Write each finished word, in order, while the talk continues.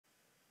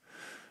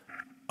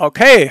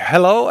Okay,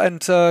 hello and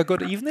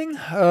good evening.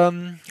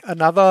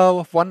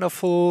 Another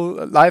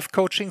wonderful live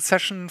coaching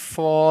session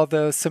for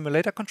the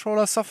simulator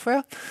controller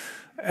software.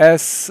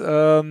 As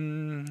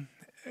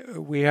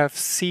we have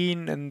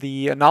seen in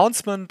the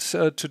announcement,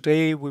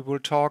 today we will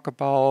talk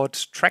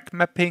about track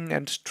mapping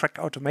and track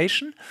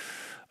automation.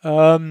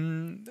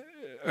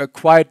 A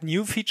quite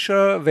new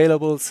feature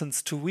available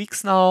since 2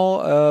 weeks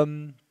now,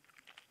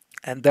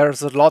 and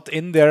there's a lot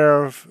in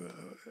there.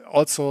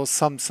 Also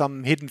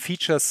some hidden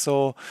features,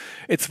 so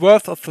it's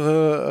worth of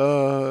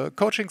the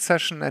coaching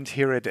session, and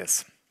here it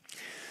is.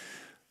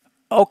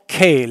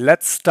 Okay,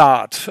 let's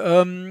start.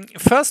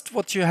 First,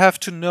 what you have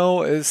to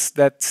know is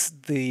that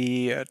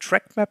the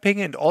track mapping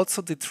and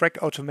also the track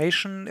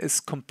automation is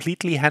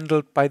completely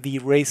handled by the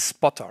Race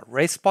Spotter.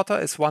 Race Spotter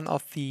is one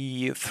of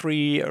the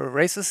 3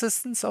 race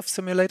assistants of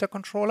Simulator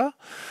Controller.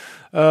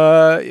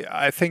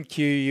 I think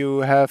you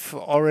have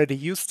already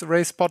used the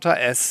Race Spotter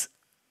as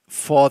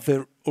for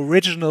the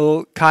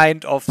original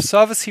kind of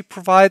service he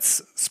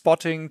provides,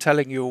 spotting,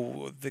 telling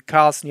you the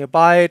cars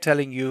nearby,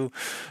 telling you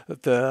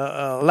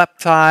the lap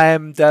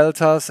time,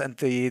 deltas, and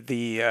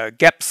the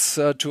gaps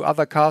to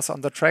other cars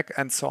on the track,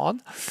 and so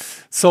on.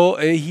 So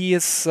he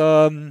is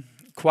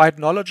quite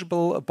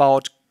knowledgeable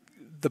about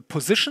the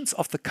positions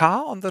of the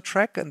car on the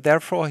track, and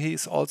therefore he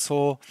is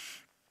also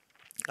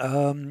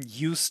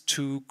used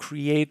to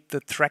create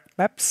the track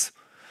maps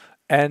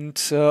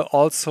and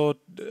also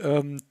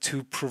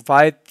to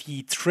provide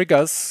the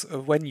triggers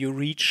when you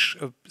reach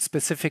a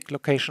specific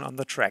location on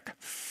the track.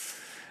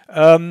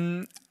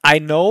 I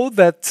know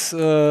that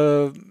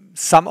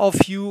some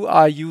of you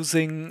are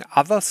using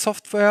other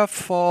software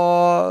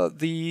for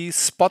the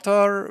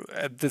spotter.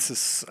 This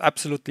is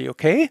absolutely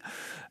okay.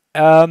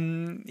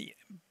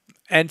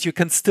 And you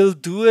can still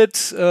do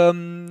it,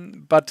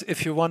 but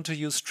if you want to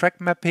use track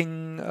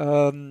mapping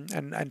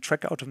and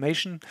track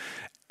automation,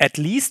 at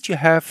least you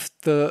have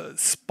the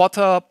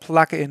spotter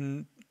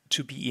plugin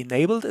to be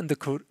enabled in the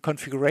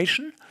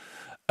configuration.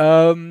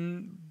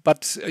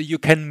 But you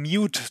can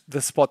mute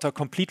the spotter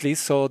completely,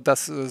 so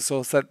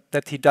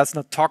that he does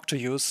not talk to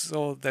you,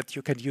 so that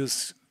you can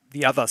use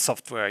the other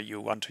software you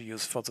want to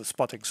use for the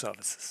spotting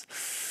services.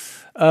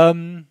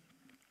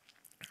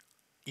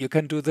 You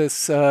can do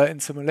this in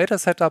simulator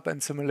setup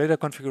and simulator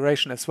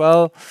configuration as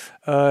well.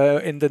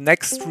 In the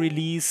next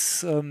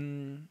release,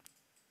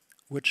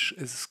 which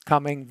is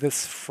coming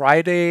this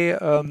Friday,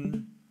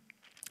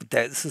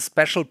 there is a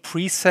special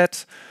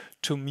preset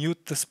to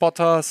mute the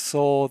spotter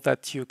so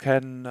that you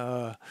can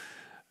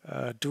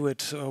do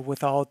it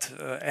without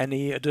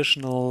any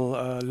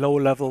additional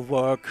low-level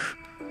work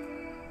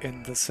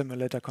in the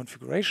simulator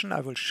configuration. I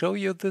will show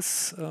you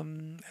this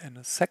in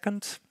a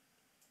second.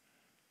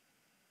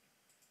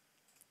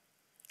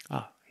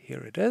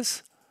 Here it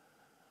is.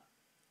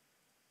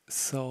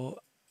 So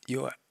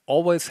you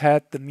always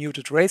had the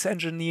muted race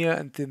engineer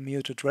and the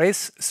muted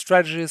race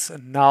strategist,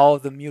 and now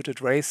the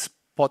muted race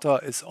spotter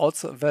is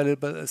also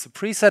available as a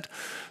preset,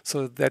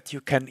 so that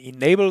you can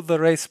enable the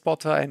race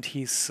spotter and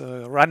he's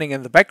running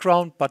in the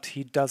background, but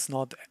he does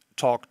not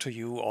talk to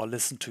you or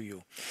listen to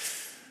you.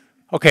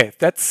 Okay,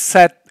 that's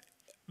set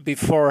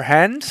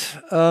beforehand.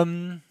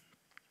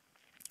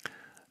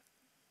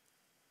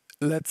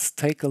 Let's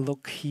take a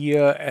look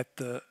here at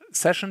the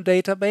session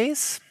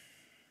database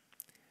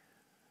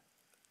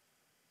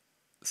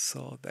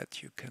so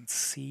that you can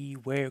see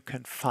where you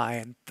can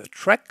find the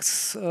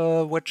tracks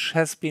which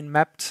has been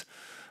mapped,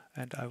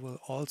 and I will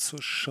also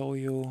show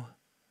you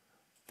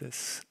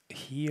this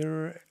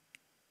here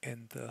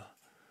in the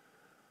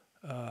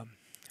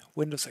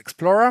Windows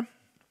Explorer.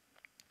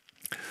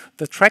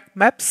 The track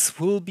maps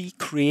will be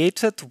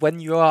created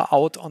when you are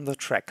out on the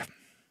track.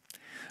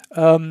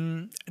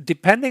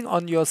 Depending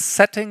on your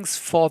settings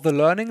for the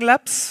learning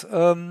labs,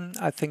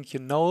 I think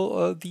you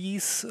know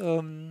these,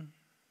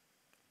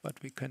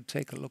 but we can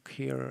take a look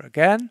here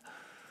again.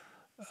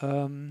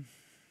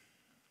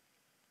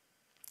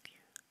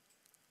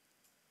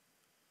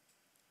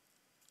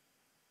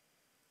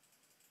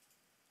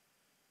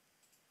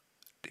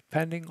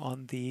 Depending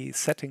on the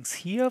settings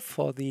here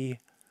for the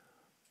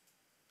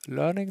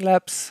learning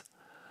labs,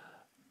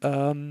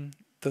 the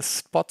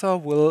spotter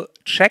will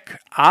check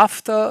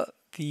after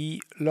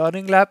the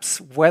learning labs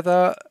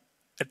whether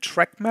a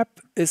track map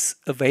is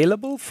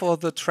available for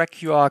the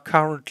track you are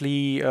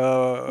currently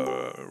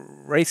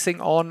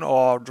racing on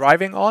or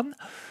driving on,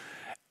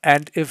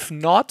 and if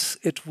not,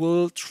 it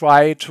will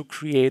try to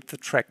create the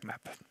track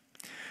map.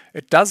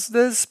 It does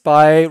this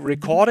by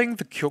recording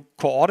the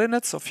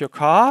coordinates of your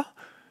car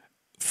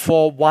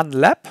for 1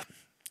 lap.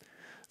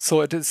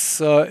 So it is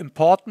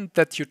important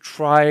that you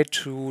try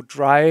to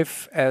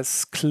drive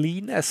as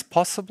clean as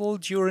possible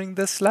during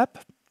this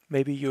lap.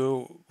 Maybe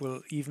you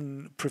will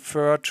even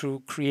prefer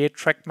to create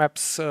track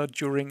maps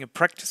during a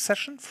practice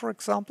session, for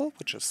example,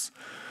 which is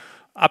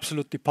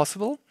absolutely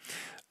possible.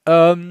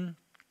 And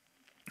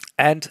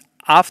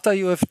After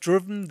you have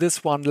driven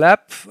this one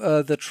lap,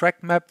 the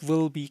track map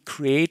will be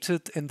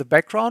created in the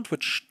background,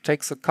 which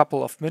takes a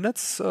couple of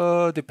minutes,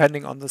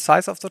 depending on the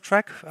size of the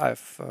track.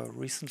 I've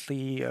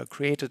recently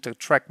created a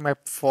track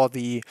map for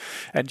the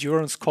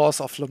endurance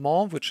course of Le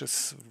Mans, which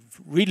is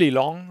really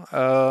long.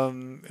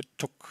 It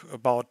took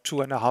about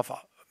 2.5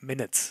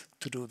 minutes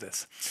to do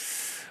this.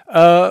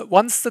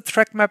 Once the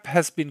track map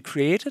has been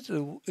created,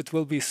 it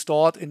will be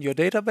stored in your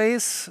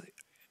database.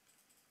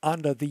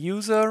 Under the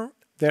user,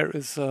 there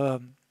is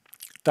a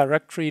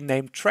directory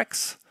named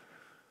tracks.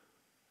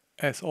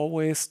 As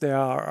always, there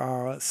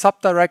are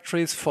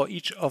subdirectories for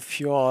each of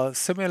your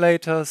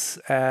simulators,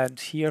 and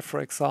here, for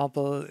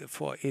example,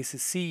 for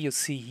ACC, you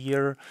see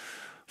here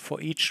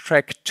for each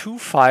track 2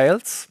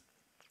 files.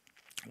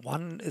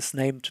 One is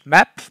named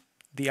map,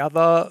 the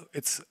other,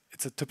 it's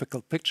a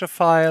typical picture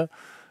file,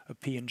 a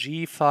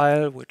PNG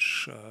file,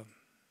 which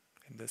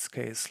in this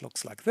case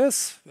looks like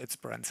this. It's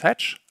Brands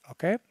Hatch,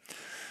 okay?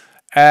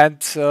 And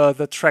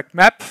the track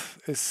map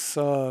is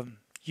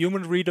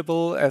human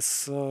readable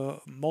as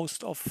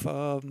most of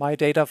my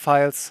data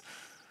files.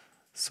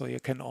 So you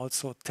can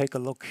also take a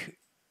look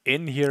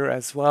in here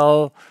as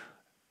well,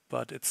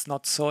 but it's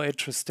not so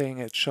interesting.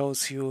 It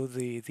shows you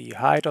the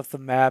height of the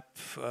map,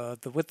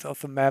 the width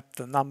of the map,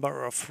 the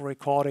number of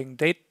recorded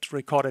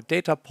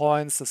data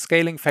points, the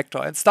scaling factor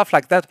and stuff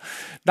like that.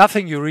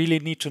 Nothing you really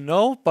need to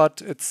know,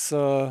 but it's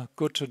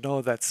good to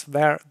know that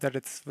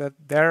it's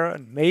there,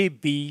 and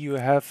maybe you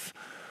have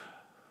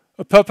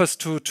a purpose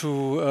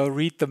to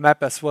read the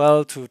map as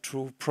well,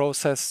 to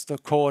process the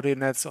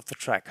coordinates of the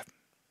track.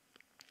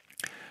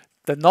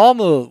 The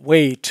normal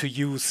way to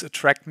use a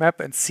track map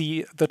and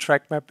see the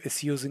track map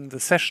is using the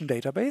session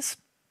database.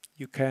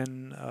 You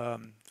can,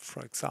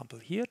 for example,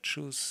 here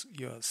choose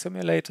your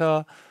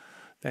simulator,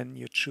 then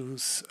you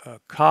choose a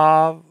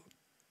car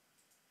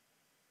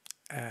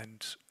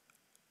and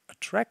a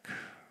track,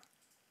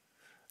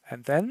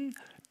 and then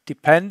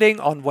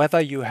depending on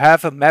whether you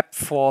have a map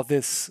for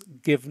this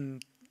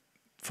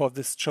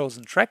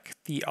chosen track,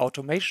 the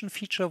automation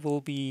feature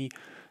will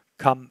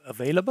become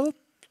available.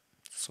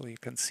 So you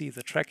can see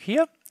the track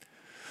here.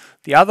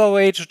 The other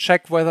way to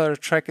check whether a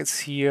track is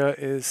here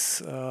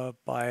is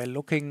by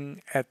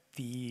looking at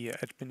the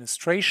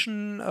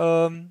administration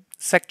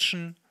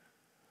section,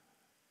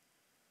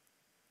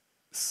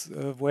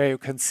 where you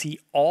can see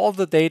all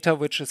the data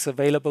which is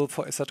available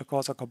for Assetto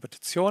Corsa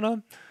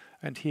Competizione.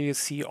 And here you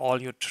see all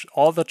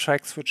the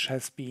tracks which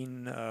has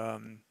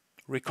been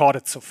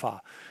recorded so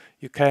far.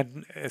 You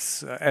can,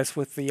 as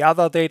with the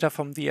other data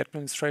from the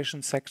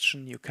administration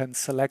section, you can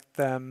select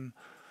them,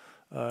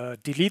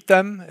 delete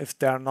them if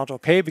they're not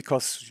okay,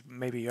 because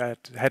maybe you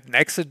had an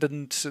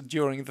accident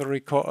during the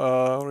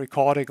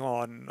recording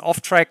on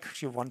off track.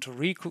 You want to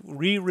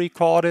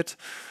re-record it,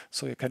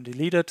 so you can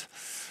delete it,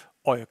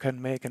 or you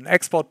can make an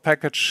export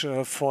package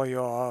for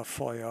your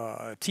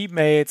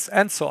teammates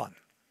and so on.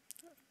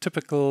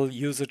 Typical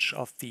usage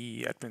of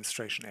the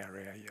administration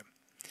area here.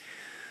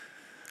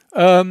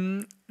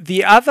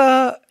 The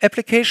other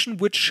application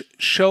which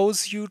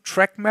shows you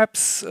track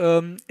maps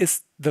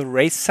is the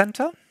Race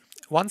Center.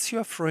 Once you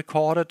have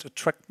recorded a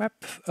track map,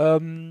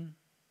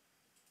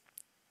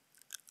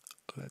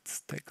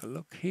 let's take a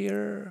look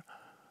here.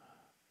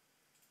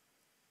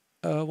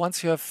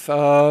 Once you have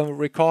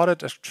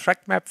recorded a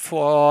track map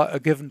for a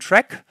given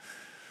track,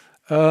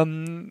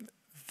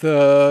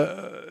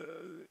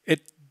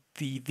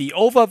 the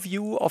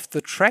overview of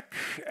the track,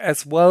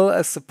 as well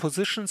as the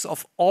positions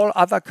of all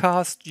other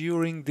cars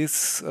during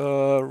this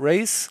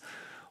race,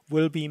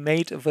 will be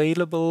made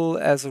available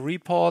as a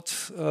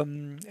report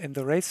in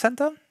the Race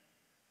Center.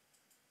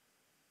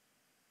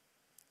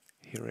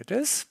 Here it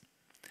is.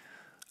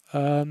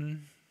 You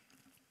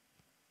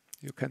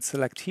can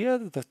select here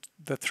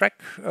the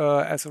track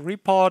as a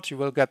report. You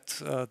will get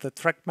the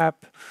track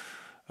map,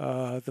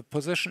 the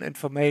position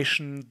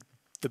information.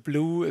 The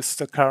blue is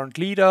the current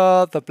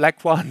leader. The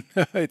black one,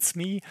 it's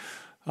me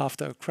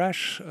after a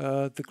crash.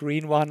 The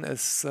green one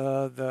is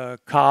the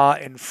car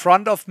in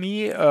front of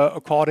me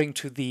according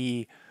to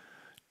the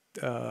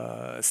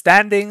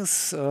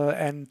standings,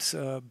 and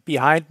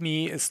behind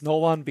me is no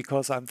one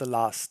because I'm the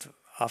last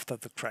after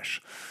the crash.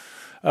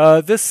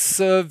 This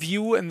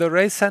view in the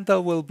Race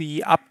Center will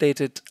be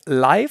updated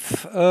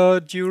live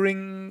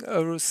during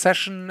a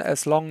session,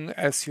 as long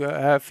as you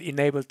have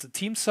enabled the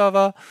team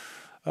server.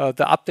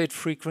 The update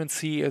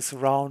frequency is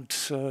around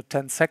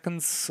 10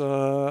 seconds.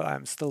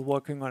 I'm still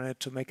working on it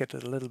to make it a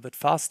little bit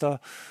faster,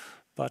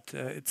 but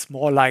it's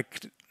more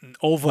like an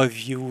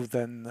overview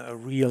than a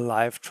real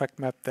live track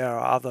map. There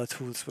are other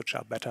tools which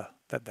are better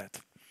than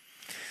that.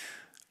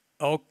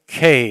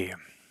 Okay,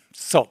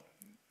 so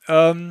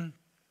a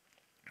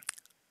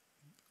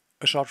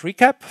short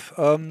recap.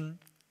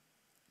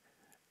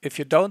 If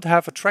you don't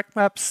have a track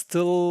map,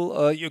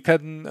 still you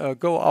can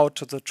go out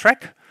to the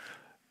track,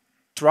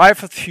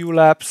 drive a few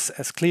laps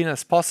as clean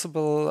as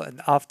possible,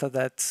 and after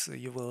that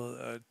you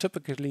will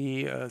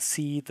typically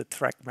see the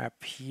track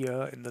map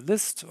here in the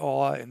list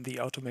or in the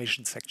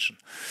automation section.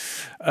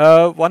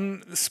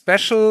 One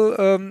special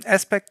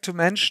aspect to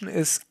mention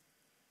is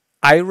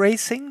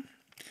iRacing.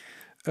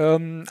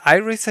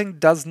 iRacing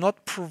does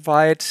not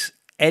provide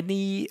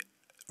any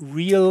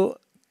real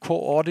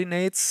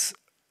coordinates,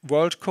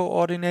 world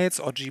coordinates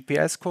or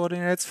GPS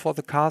coordinates for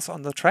the cars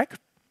on the track.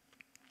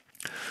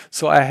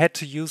 So I had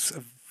to use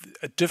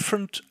a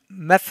different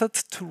method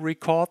to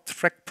record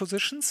track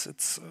positions.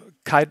 It's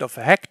kind of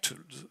a hack,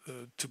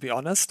 to be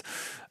honest.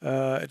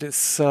 It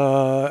is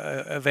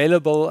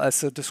available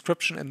as a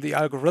description in the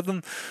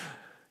algorithm.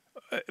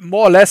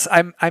 More or less,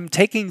 I'm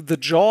taking the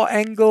yaw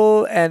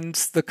angle and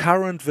the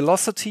current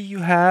velocity you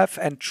have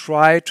and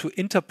try to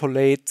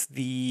interpolate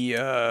the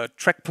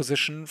track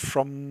position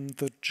from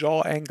the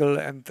yaw angle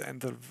and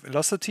the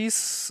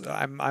velocities.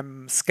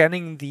 I'm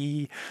scanning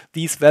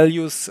these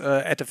values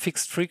at a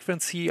fixed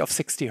frequency of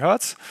 60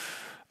 Hertz.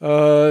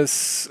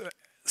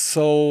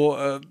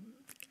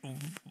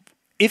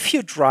 If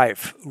you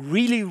drive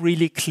really,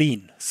 really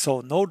clean,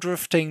 so no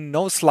drifting,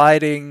 no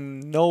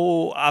sliding,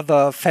 no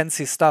other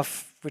fancy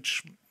stuff,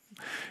 which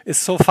is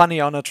so funny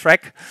on a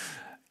track,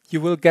 you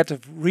will get a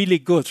really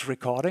good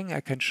recording. I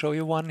can show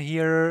you one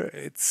here.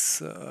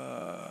 It's,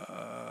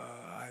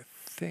 I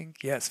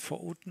think, yes, for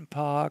Outen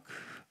Park.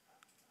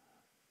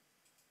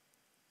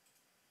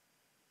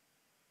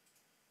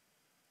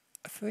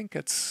 I think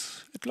it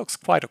looks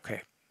quite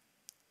okay.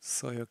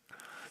 So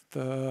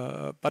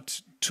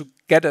but to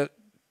get a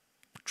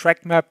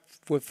track map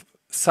with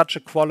such a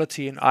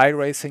quality in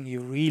iRacing,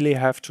 you really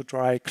have to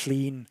dry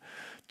clean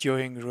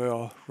during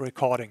your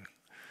recording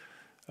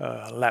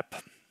lap.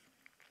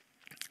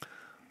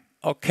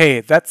 Okay,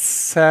 that's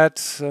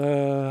set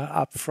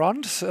up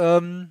front.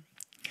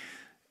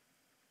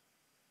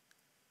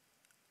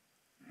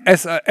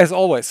 As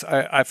always,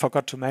 I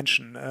forgot to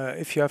mention,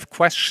 if you have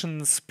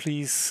questions,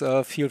 please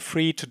feel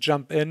free to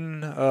jump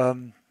in.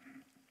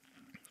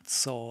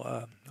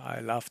 I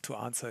love to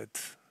answer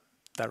it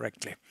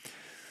directly.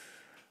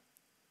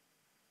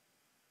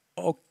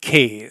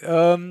 Okay,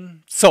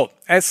 so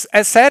as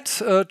said,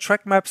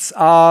 track maps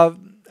are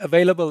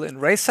available in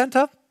Race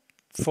Center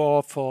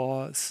for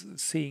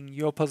seeing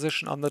your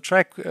position on the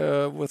track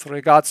with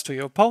regards to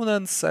your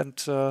opponents and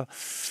to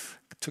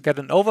get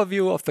an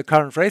overview of the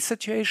current race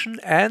situation.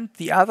 And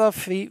the other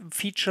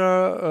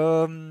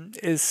feature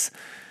is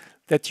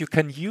that you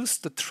can use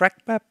the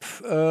track map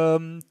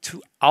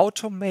to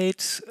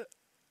automate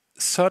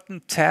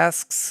certain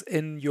tasks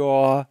in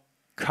your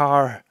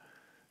car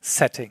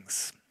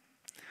settings.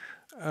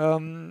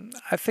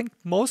 I think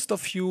most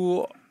of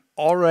you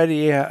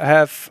already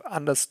have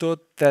understood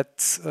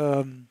that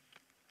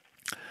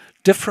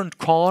different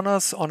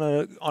corners on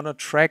a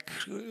track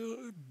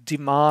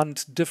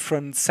demand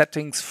different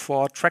settings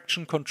for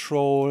traction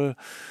control.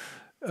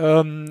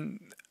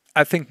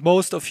 I think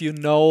most of you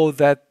know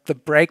that the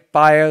brake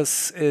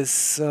bias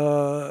is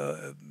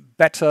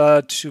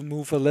better to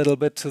move a little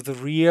bit to the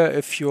rear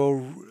if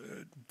you're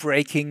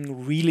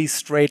braking really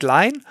straight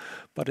line,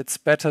 but it's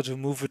better to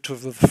move it to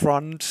the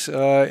front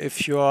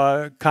if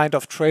you're kind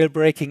of trail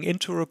braking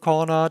into a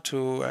corner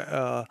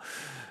to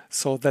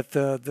so that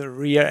the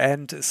rear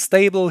end is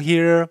stable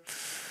here.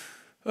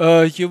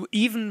 You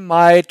even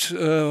might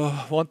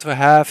want to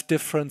have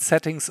different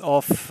settings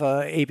of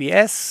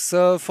ABS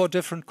for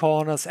different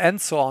corners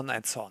and so on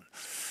and so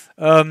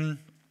on.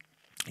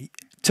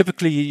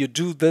 Typically, you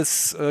do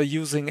this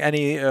using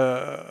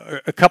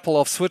a couple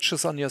of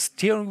switches on your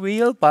steering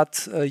wheel,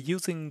 but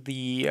using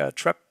the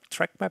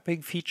track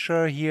mapping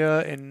feature here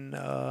in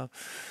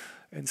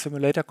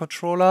Simulator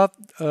Controller,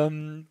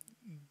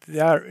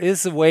 there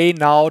is a way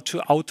now to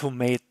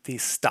automate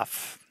this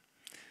stuff.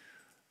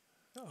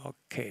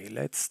 Okay,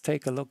 let's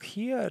take a look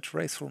here at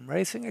Race Room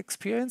Racing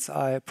Experience.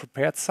 I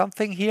prepared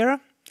something here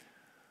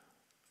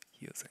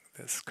using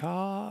this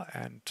car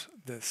and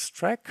this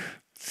track.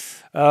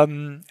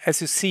 As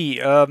you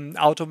see,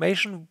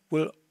 automation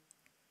will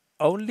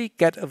only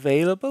get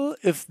available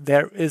if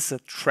there is a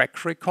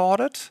track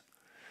recorded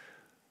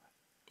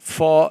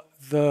for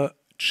the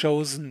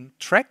chosen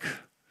track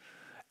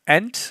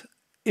and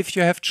if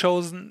you have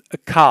chosen a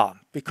car,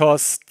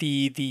 because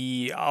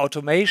the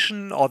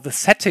automation or the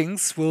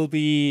settings will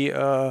be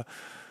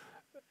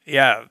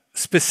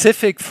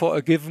specific for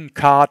a given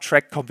car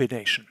track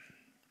combination.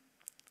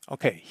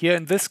 Okay, here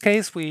in this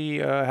case we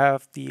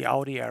have the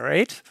Audi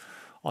R8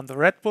 on the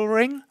Red Bull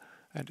Ring,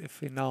 and if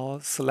we now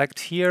select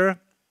here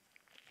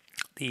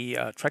the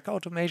track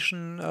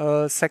automation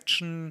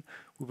section,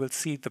 we will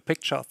see the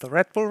picture of the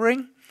Red Bull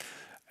Ring.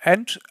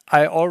 And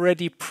I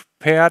already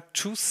prepared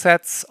two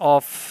sets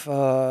of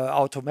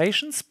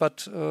automations,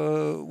 but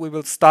we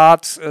will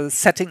start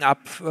setting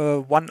up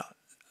an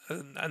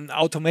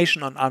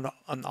automation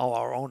on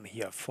our own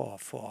here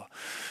for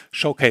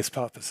showcase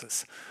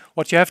purposes.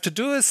 What you have to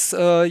do is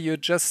you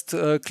just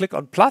click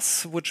on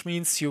plus, which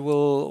means you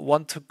will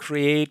want to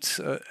create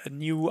a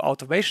new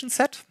automation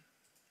set.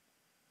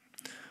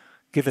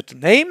 Give it a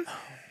name,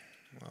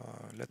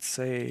 let's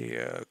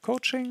say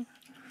coaching.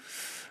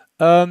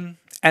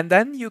 And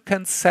then you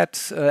can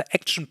set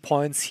action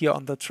points here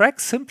on the track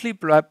simply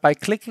by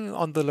clicking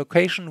on the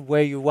location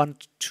where you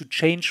want to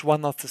change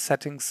one of the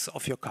settings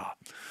of your car.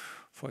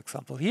 For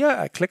example, here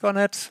I click on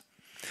it,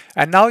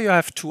 and now you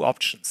have two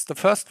options. The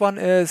first one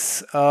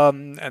is,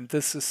 and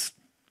this is,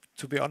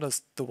 to be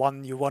honest, the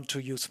one you want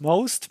to use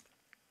most,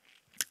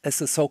 is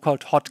the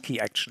so-called hotkey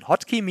action.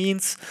 Hotkey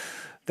means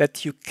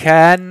that you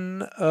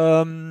can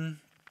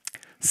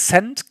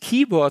send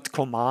keyboard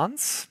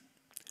commands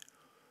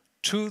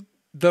to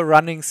the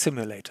running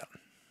simulator.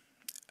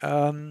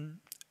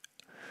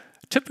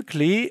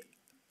 Typically,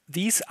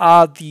 these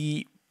are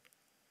the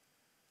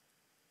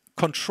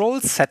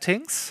control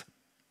settings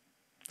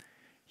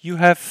you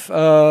have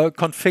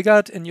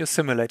configured in your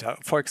simulator.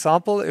 For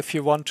example, if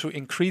you want to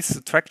increase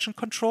the traction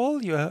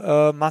control, you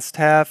must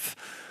have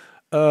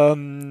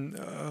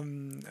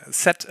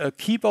set a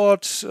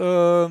keyboard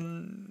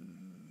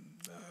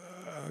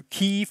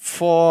key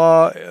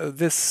for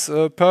this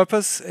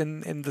purpose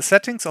in the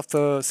settings of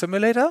the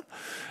simulator.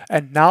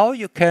 And now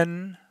you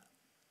can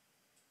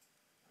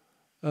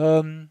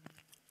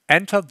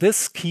enter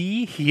this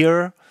key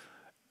here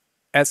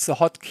as the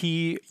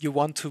hotkey you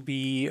want to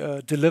be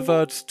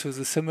delivered to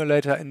the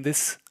simulator in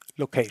this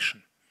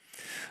location.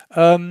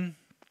 The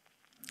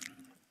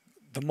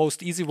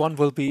most easy one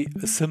will be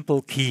a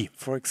simple key,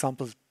 for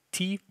example,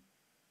 T.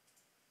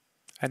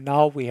 And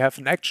now we have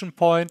an action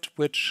point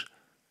which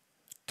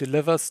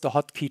delivers the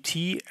hotkey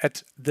T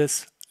at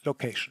this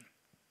location.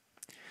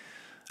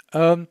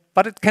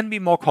 But it can be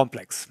more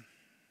complex.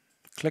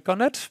 Click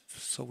on it,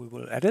 so we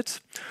will add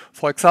it.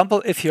 For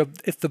example, if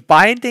the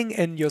binding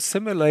in your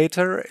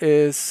simulator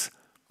is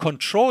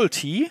Control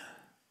T,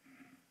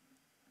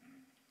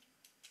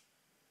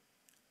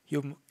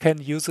 you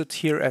can use it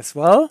here as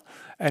well.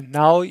 And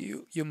now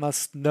you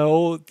must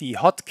know the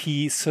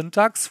hotkey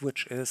syntax,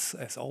 which is,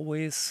 as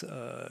always,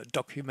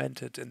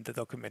 documented in the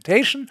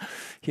documentation.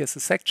 Here's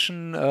a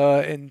section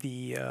in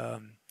the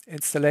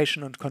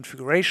installation and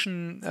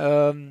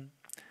configuration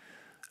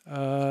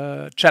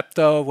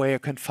chapter where you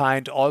can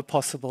find all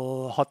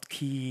possible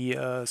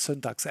hotkey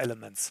syntax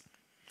elements.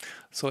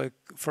 So,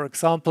 for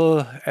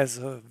example, as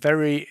a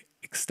very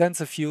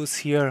extensive use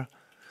here,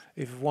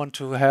 if you want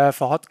to have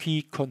a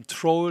hotkey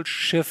Control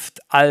Shift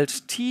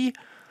Alt T,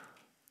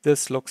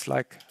 this looks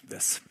like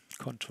this.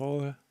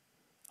 Control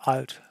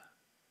Alt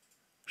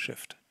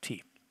Shift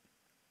T.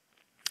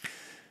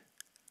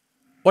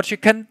 What you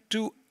can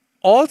do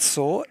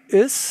also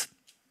is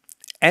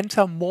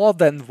enter more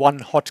than one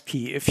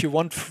hotkey. If you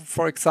want,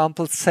 for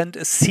example, send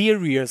a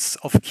series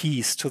of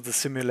keys to the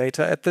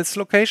simulator at this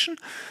location,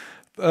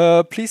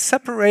 please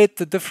separate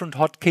the different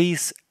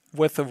hotkeys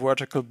with a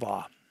vertical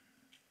bar.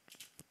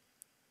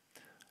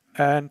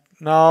 And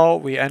now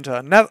we enter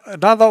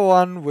another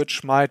one,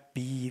 which might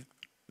be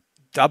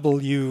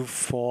W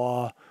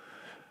for,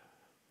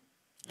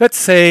 let's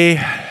say,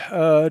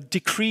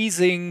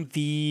 decreasing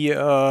the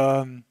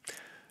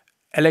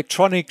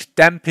electronic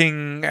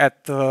damping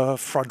at the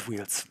front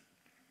wheels.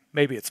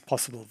 Maybe it's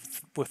possible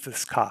with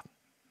this car.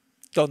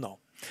 Don't know.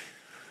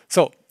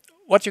 So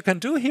what you can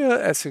do here,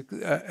 as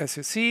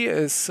you see,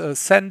 is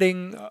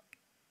sending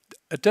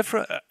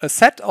a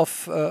set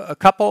of a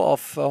couple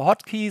of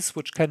hotkeys,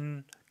 which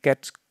can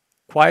get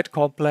quite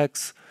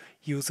complex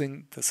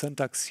using the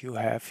syntax you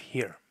have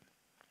here.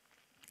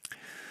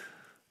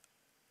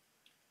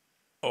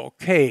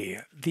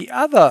 Okay, the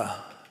other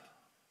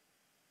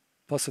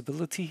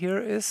possibility here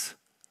is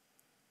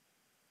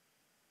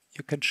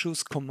you can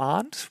choose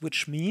command,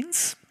 which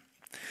means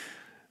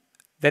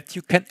that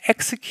you can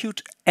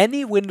execute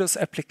any Windows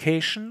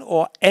application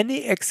or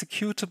any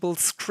executable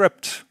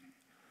script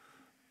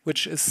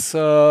which is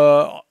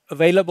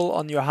available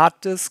on your hard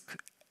disk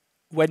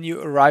when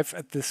you arrive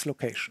at this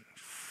location.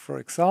 For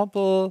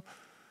example,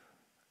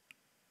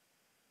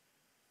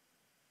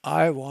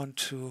 I want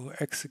to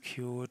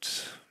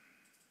execute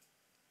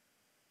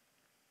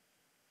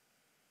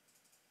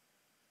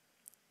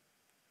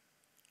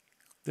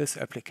this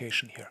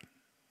application here,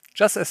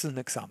 just as an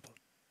example.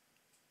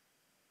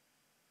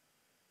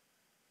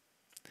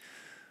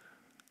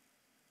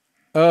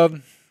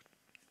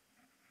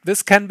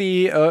 This can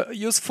be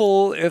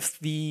useful if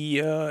the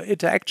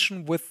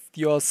interaction with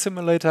your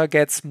simulator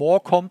gets more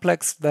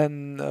complex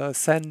than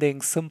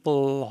sending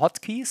simple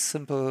hotkeys,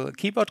 simple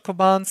keyboard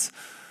commands.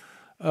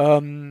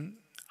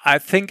 I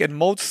think in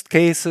most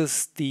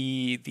cases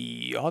the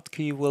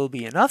hotkey will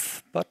be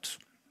enough, but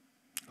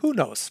who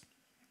knows?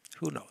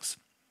 Who knows?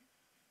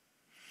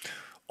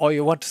 Or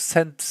you want to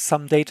send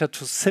some data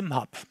to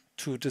SimHub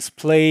to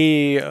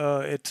display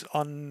it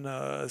on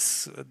a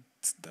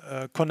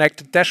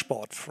connected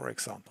dashboard, for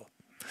example.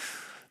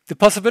 The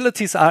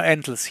possibilities are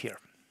endless here.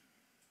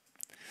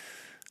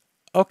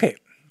 Okay,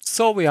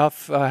 so we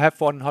have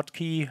one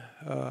hotkey.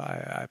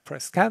 I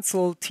press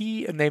cancel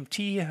T, name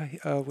T,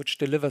 which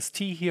delivers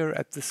T here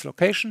at this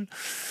location.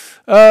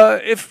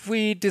 If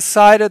we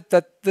decided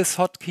that this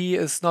hotkey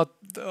is not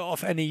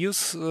of any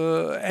use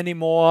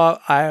anymore,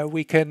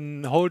 we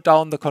can hold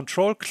down the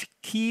control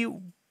key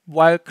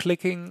while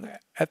clicking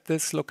at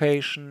this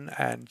location,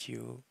 and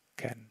you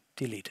can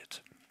delete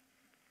it.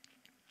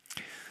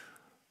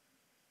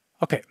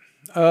 Okay,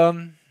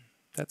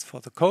 that's for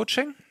the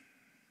coaching.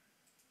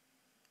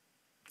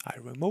 I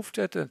removed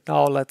it, and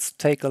now let's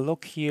take a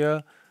look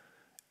here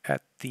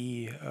at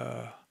the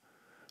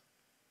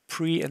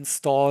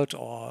pre-installed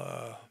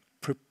or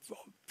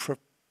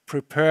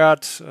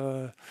prepared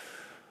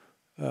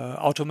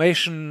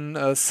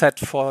automation set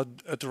for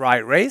a dry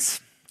race,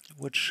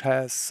 which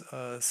has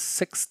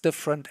 6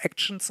 different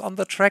actions on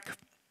the track.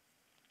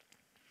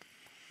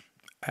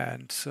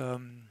 And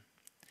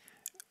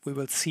we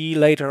will see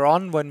later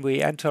on when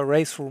we enter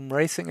Race Room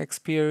Racing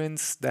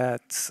Experience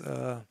that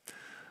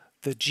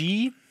the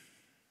G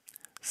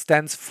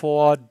stands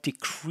for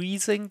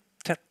decreasing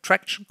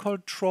traction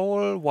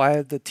control,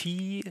 while the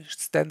T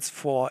stands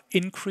for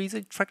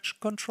increasing traction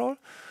control.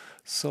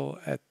 So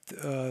at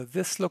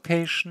this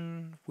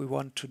location, we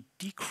want to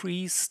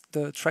decrease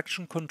the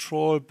traction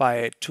control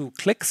by 2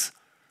 clicks,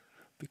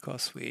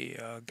 because we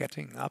are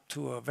getting up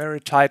to a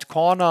very tight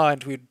corner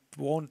and we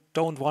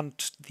don't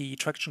want the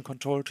traction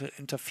control to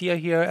interfere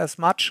here as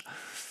much.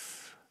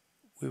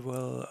 We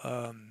will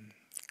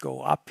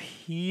go up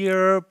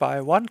here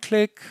by 1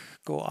 click,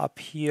 go up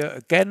here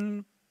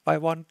again by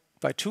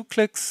 2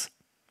 clicks.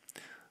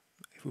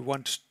 If we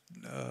want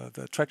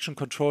the traction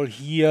control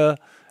here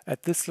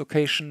at this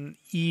location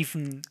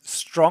even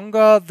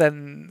stronger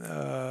than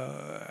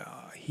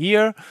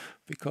here,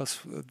 because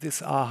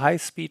these are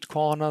high-speed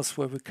corners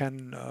where we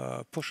can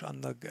push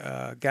on the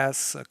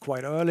gas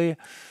quite early.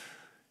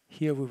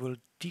 Here we will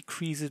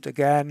decrease it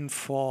again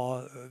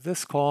for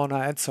this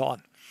corner and so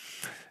on.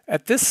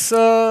 At this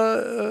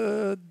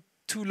 2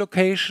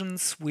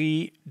 locations,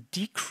 we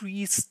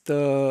decrease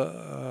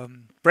the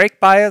brake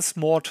bias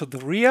more to the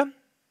rear.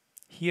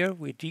 Here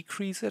we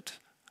decrease it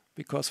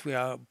because we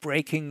are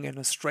braking in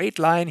a straight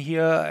line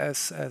here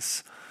as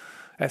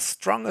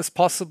strong as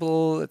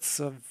possible. It's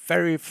a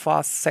very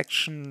fast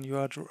section. You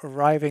are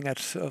arriving at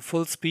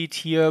full speed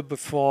here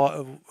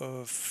before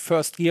a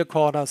first gear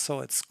corner, so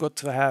it's good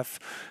to have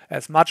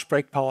as much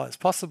brake power as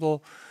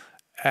possible.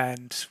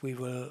 And we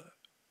will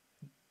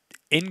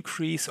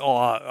increase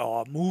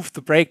or move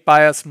the brake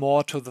bias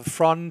more to the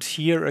front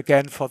here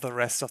again for the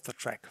rest of the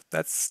track.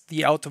 That's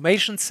the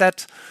automation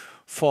set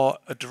for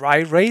a dry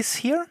race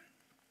here.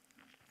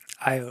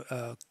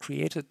 I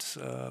created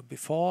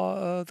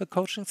before the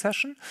coaching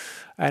session,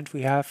 and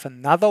we have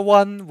another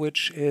one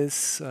which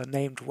is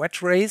named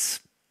Wet Race.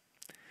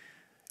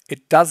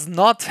 It does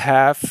not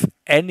have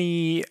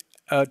any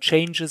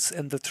changes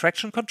in the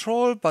traction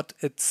control, but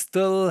it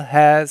still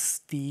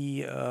has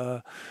the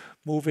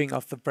moving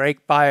of the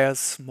brake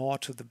bias more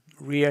to the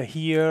rear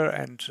here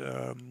and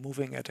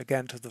moving it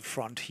again to the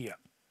front here.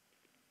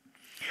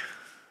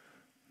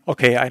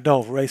 Okay, I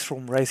know Race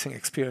Room Racing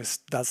Experience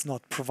does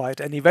not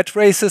provide any wet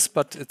races,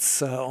 but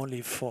it's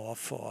only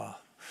for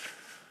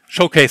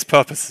showcase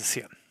purposes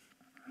here.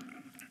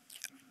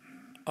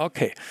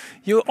 Okay,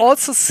 you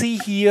also see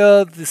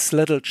here this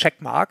little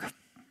check mark,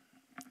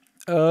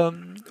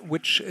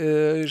 which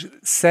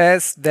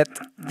says that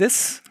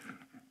this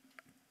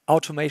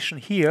automation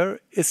here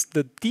is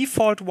the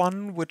default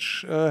one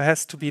which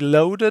has to be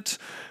loaded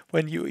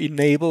when you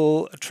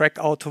enable track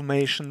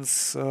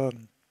automations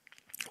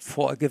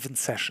for a given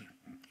session.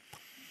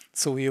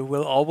 So you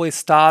will always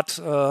start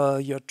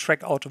your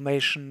track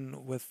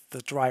automation with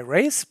the dry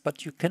race,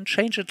 but you can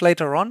change it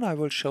later on. I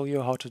will show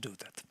you how to do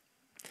that.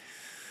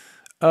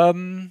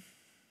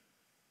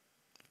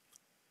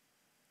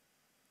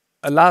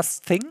 A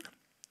last thing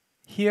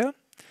here.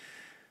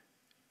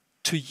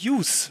 To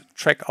use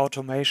track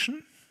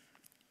automation,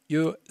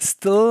 you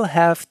still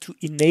have to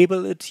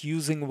enable it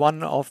using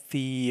one of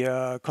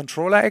the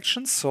controller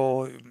actions.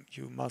 So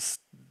you must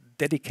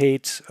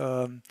dedicate,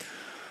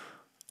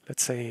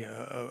 let's say,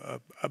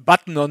 a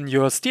button on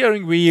your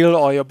steering wheel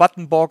or your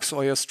button box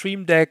or your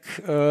Stream Deck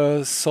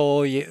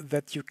so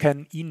that you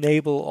can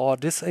enable or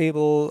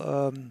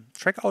disable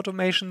track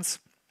automations.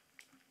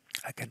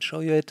 I can show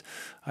you it.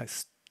 I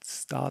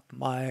start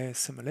my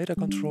simulator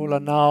controller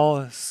now.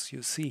 As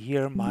you see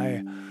here,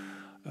 my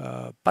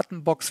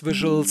button box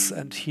visuals,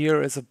 and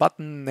here is a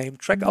button named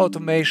Track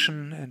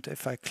Automation, and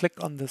if I click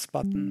on this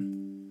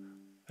button,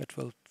 it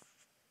will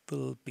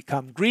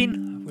become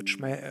green, which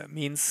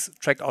means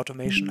track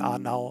automation are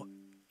now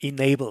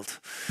enabled.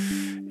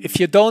 If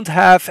you don't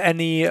have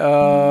any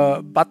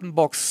button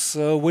box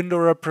window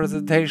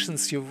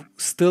representations, you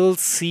still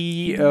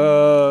see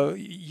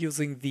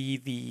using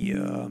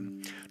the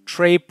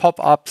tray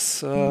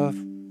pop-ups,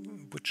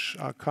 which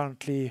are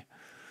currently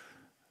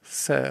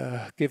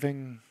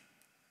giving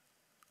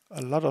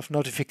a lot of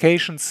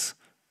notifications.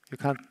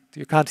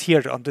 You can't hear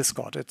it on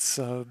Discord. It's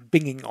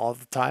binging all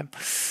the time.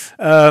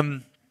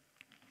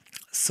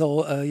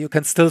 So you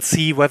can still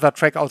see whether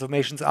track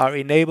automations are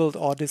enabled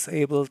or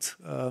disabled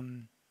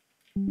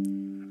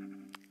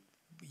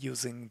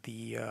using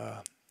the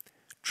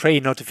tray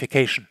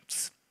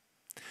notifications.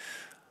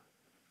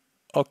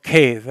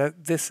 Okay,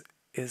 this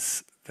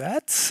is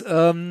that.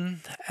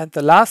 And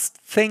the last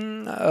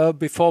thing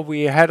before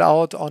we head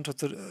out onto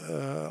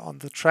the on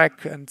the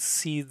track and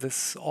see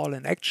this all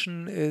in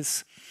action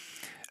is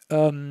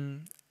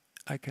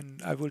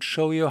I will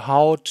show you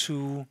how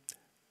to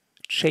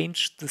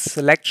change the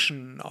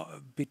selection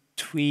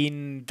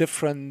between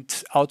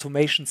different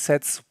automation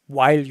sets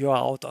while you're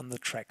out on the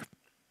track.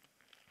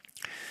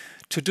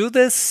 To do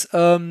this,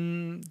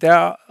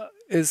 there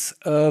is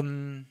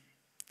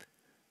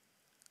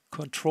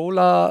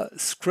controller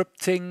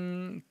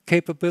scripting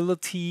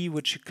capability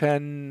which you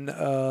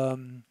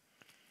can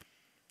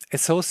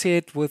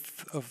associate with,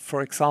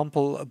 for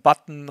example, a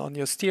button on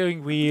your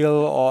steering wheel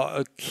or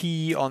a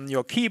key on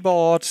your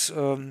keyboard.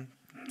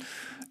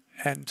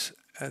 And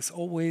as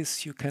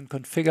always, you can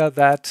configure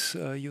that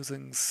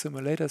using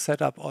simulator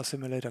setup or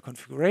simulator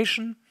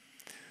configuration.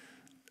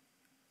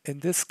 In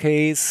this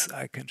case,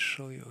 I can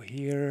show you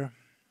here.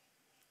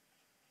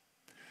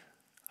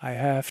 I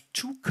have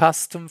two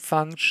custom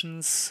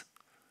functions.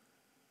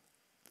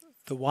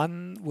 The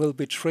one will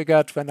be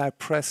triggered when I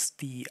press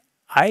the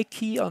I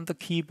key on the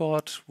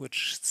keyboard,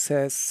 which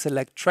says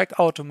select track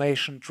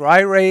automation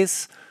dry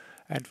race.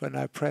 And when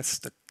I press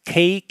the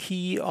K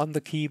key on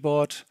the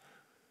keyboard,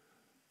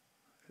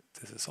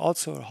 this is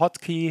also a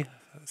hotkey,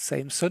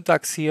 same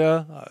syntax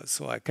here.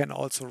 So I can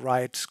also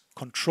write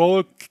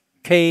Control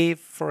K,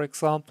 for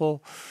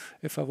example,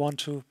 if I want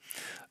to.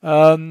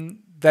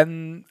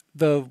 Then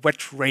the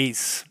wet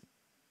race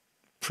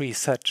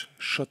preset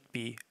should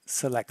be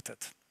selected.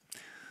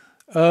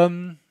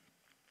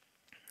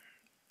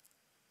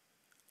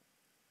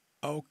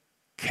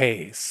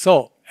 Okay,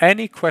 so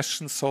any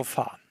questions so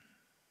far?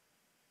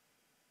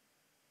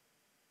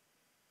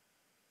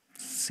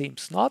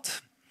 Seems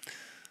not.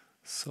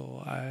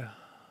 So I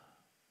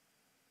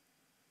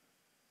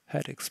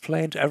had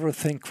explained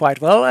everything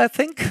quite well, I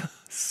think.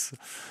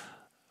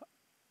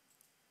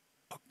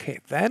 Okay,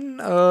 then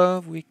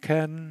we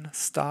can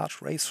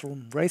start Race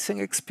Room Racing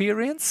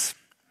Experience.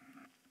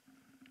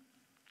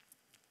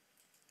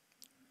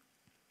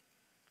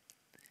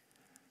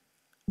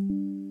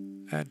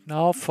 And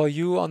now for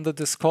you on the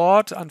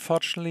Discord,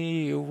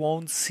 unfortunately you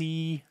won't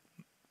see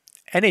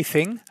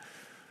anything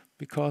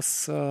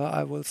because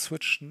I will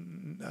switch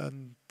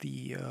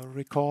the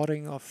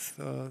recording of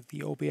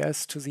the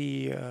OBS to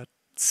the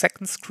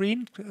second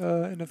screen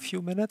in a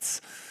few minutes,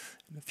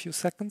 in a few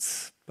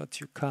seconds, but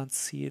you can't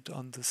see it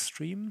on the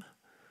stream.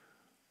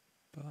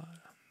 But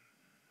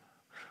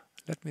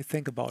let me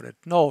think about it.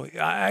 No,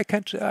 I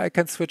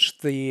can switch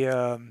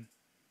the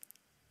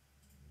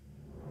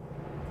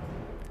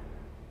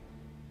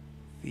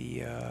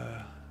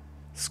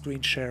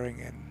screen sharing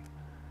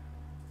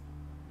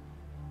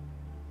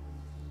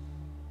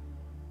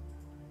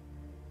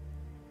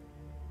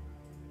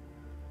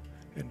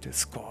in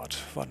Discord.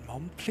 One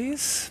moment,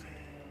 please.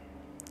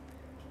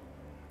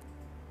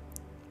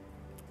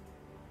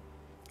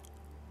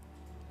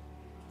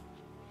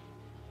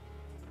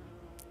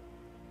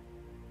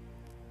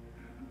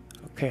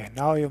 Okay,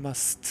 now you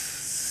must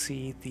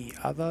see the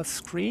other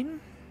screen.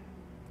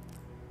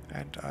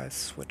 And I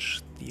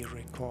switched the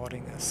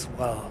recording as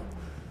well.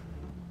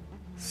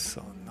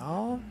 So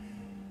now,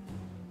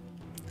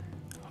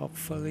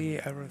 hopefully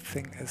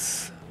everything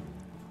is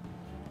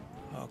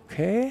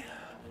okay.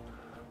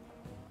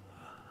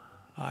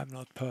 I'm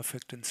not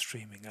perfect in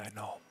streaming, I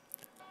know.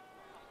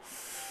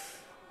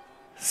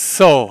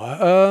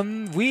 So,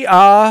 we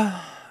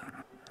are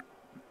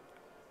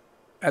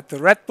at the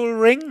Red Bull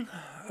Ring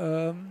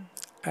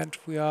and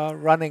we are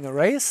running a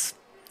race.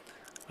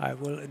 I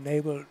will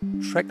enable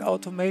track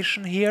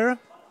automation here.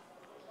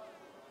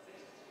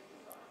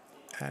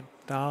 And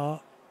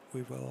now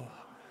we will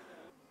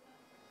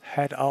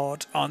head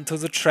out onto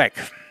the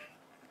track.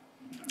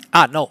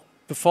 No,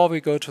 before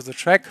we go to the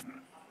track,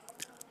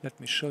 let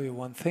me show you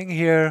one thing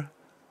here.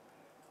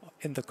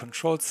 In the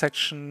control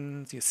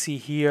section, you see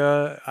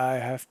here, I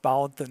have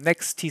bound the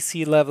next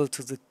TC level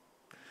to the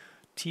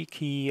T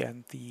key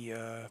and the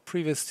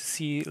previous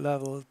TC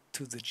level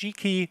to the G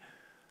key.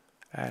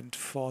 And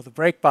for the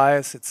brake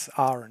bias, it's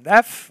R and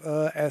F,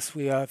 as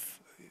we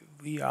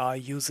are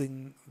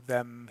using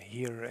them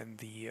here in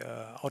the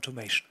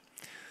automation.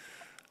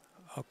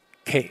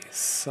 Okay,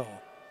 so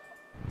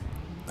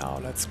now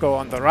let's go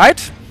on the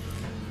right.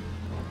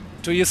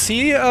 Do you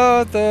see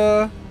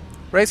the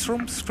race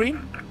room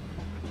screen?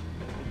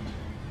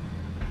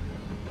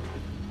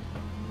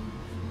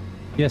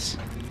 Yes.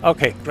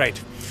 Okay,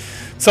 great.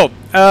 So,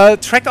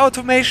 track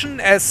automation,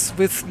 as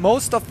with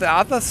most of the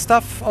other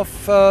stuff of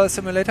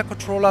Simulator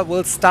Controller,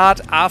 will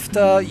start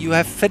after you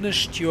have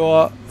finished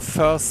your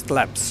first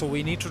lap. So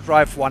we need to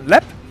drive one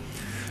lap,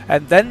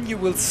 and then you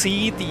will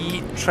see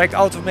the track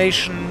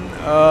automation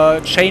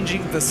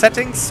changing the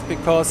settings,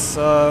 because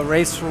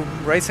Race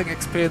Room Racing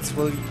Experience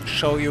will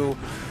show you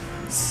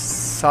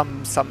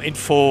some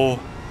info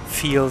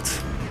field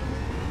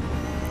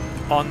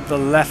on the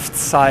left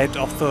side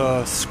of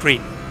the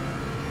screen.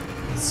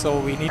 So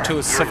we need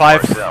to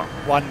survive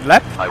one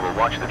lap. I will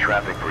watch the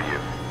traffic for you.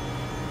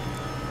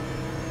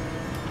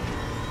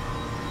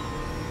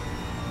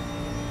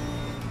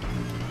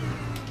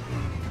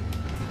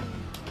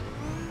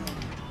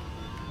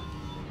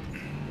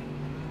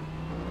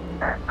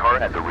 Car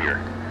at the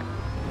rear.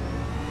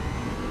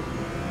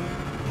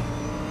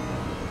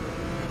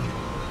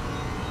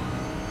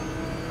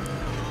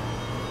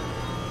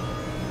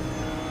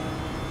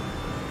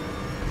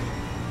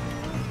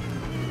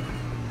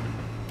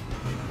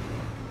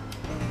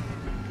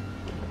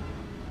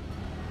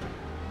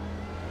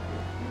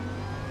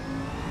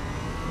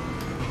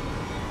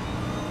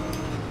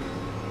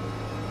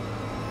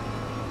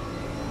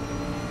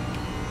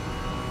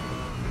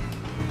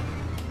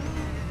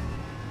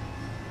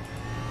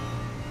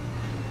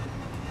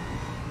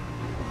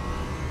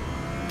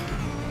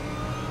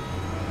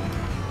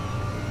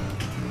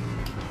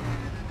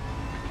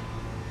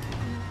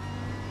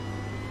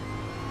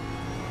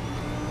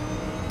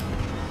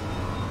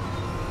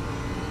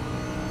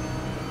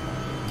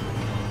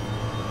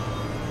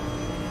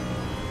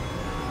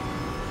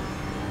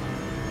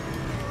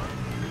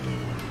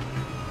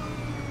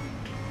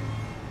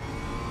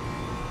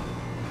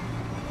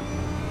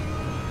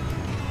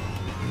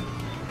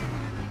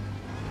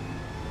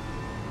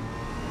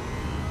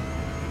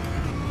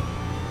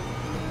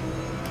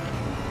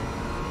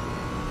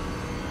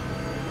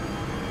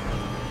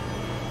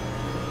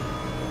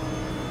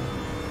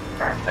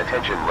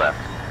 Attention left.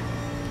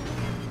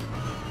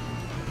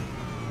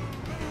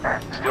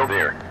 Still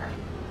there.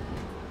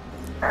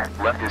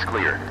 Left is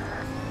clear.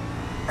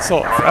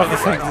 So, if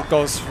everything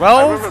goes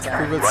well,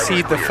 we will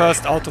see the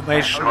first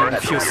automation in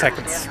a few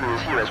seconds. Is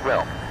here as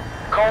well.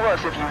 Call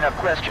us if you have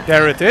questions.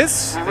 There it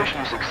is. We wish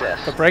you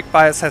success. The brake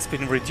bias has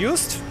been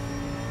reduced.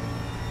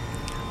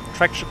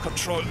 Traction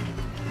control.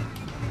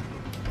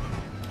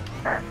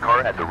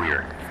 Car at the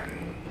rear.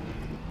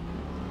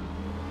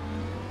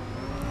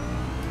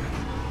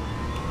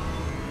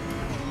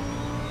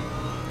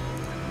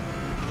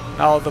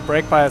 Now the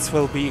brake bias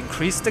will be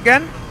increased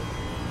again.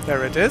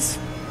 There it is.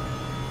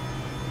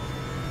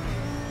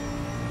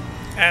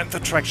 And the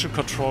traction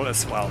control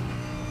as well.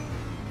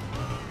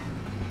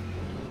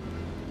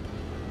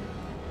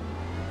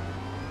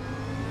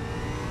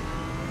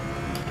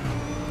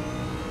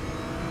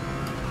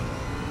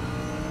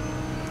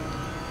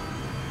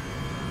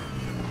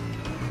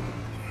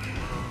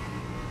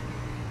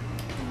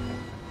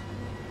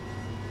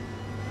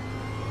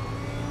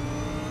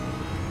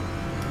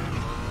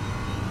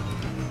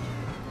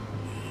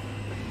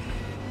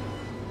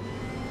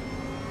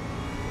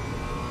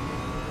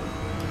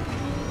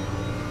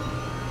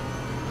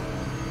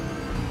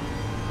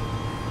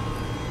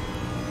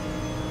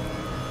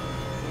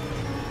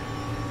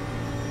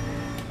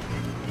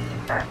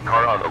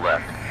 Car on the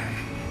left.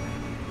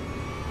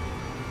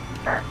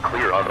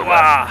 Clear on the left.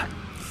 Wow.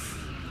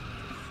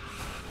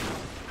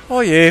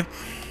 Oh yeah.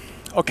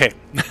 Okay.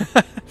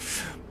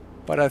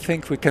 But I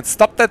think we can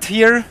stop that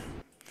here.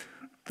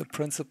 The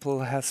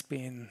principle has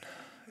been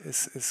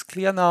is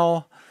clear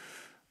now.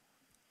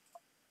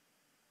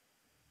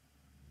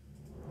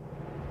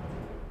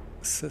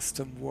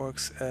 System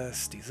works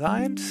as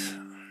designed.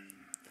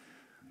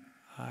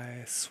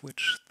 I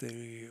switch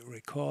the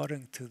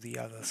recording to the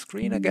other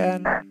screen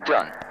again.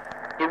 Done.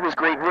 It was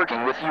great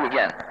working with you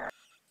again.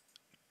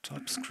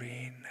 Top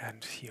screen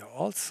and here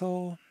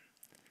also.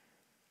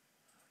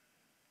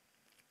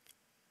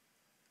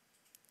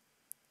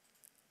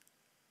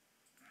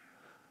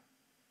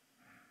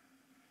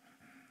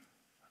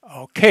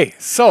 Okay,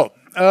 so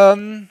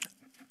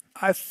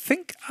I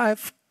think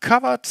I've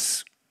covered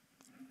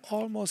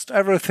almost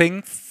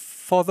everything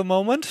for the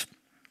moment.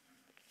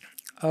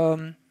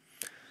 Do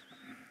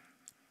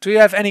you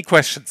have any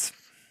questions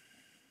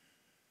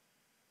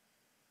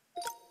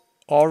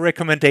or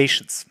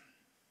recommendations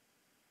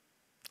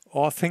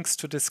or things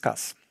to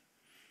discuss?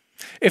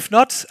 If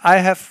not, I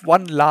have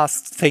one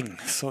last thing,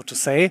 so to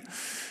say.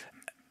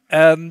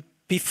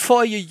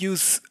 Before you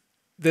use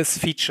this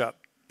feature,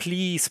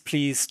 please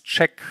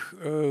check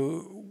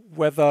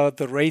whether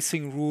the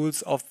racing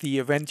rules of the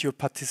event you're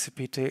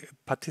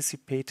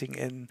participating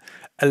in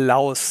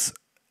allows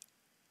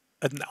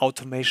an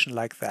automation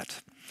like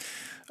that.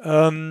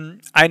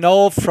 I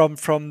know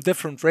from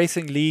different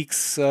racing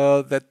leagues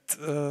that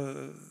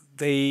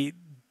they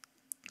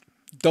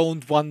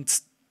don't want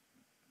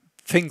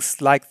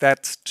things like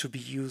that to be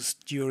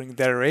used during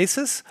their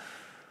races,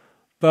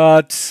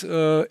 but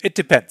it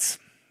depends.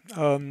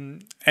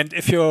 And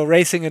if you're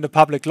racing in a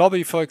public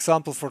lobby, for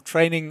example, for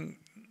training,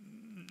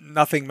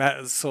 nothing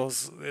matters, so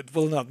it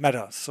will not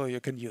matter, so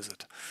you can use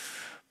it.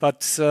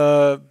 But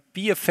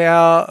be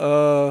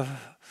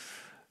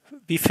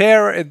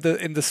fair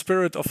in the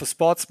spirit of a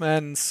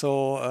sportsman,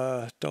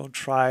 so don't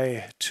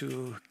try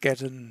to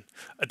get an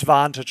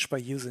advantage by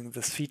using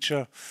this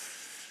feature.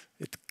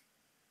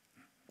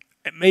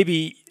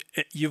 Maybe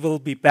you will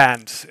be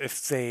banned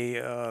if they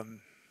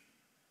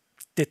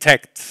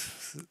detect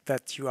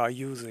that you are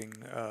using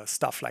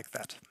stuff like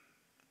that.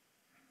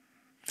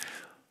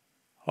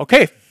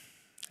 Okay,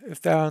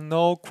 if there are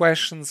no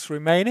questions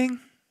remaining,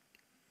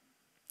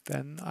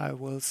 then I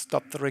will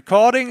stop the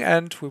recording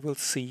and we will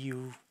see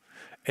you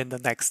in the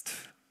next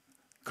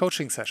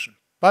coaching session.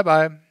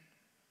 Bye-bye.